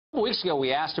Couple weeks ago,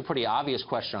 we asked a pretty obvious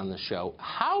question on the show.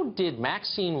 How did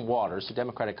Maxine Waters, a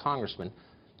Democratic congressman,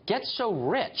 get so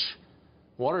rich?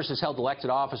 Waters has held elected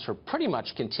office for pretty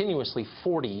much continuously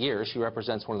 40 years. She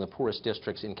represents one of the poorest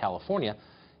districts in California.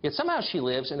 Yet somehow she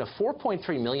lives in a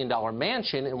 $4.3 million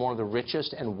mansion in one of the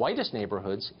richest and whitest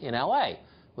neighborhoods in L.A.,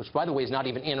 which, by the way, is not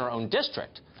even in her own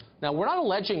district. Now, we're not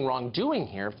alleging wrongdoing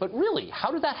here, but really,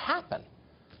 how did that happen?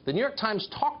 The New York Times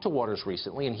talked to Waters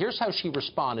recently, and here's how she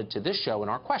responded to this show in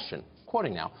our question.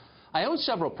 Quoting now, "I own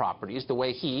several properties. The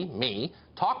way me,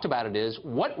 talked about it is,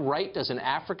 what right does an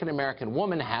African-American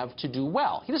woman have to do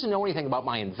well? He doesn't know anything about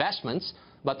my investments,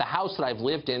 about the house that I've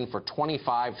lived in for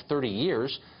 25, 30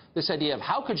 years. This idea of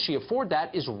how could she afford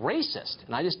that is racist,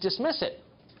 and I just dismiss it."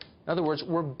 In other words,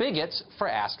 we're bigots for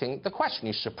asking the question.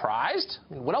 You surprised?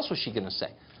 I mean, what else was she going to say?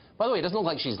 By the way, it doesn't look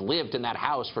like she's lived in that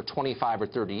house for 25 or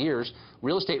 30 years.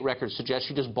 Real estate records suggest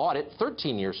she just bought it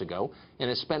 13 years ago and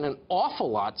has spent an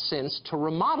awful lot since to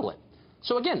remodel it.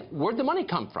 So again, where'd the money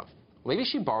come from? Maybe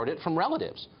she borrowed it from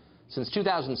relatives. Since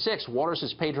 2006, Waters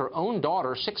has paid her own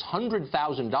daughter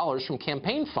 $600,000 from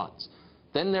campaign funds.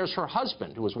 Then there's her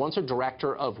husband, who was once a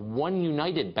director of One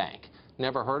United Bank.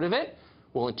 Never heard of it?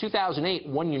 Well, in 2008,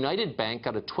 One United Bank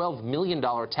got a $12 million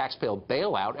taxpayer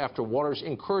bailout after Waters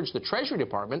encouraged the Treasury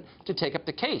Department to take up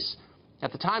the case.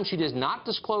 At the time, she did not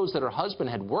disclose that her husband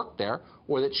had worked there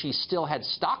or that she still had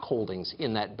stock holdings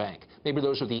in that bank. Maybe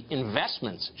those are the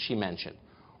investments she mentioned.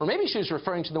 Or maybe she was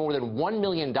referring to the more than $1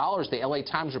 million the L.A.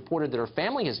 Times reported that her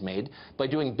family has made by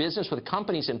doing business with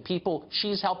companies and people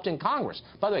she's helped in Congress.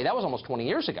 By the way, that was almost 20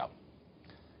 years ago.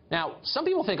 Now, some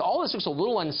people think all this looks a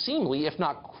little unseemly, if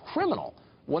not criminal.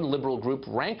 One liberal group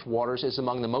ranked Waters as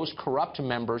among the most corrupt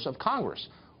members of Congress.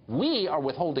 We are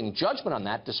withholding judgment on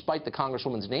that, despite the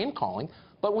Congresswoman's name-calling,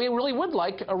 but we really would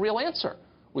like a real answer.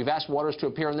 We've asked Waters to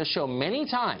appear on this show many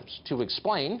times to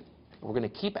explain, and we're going to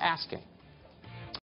keep asking.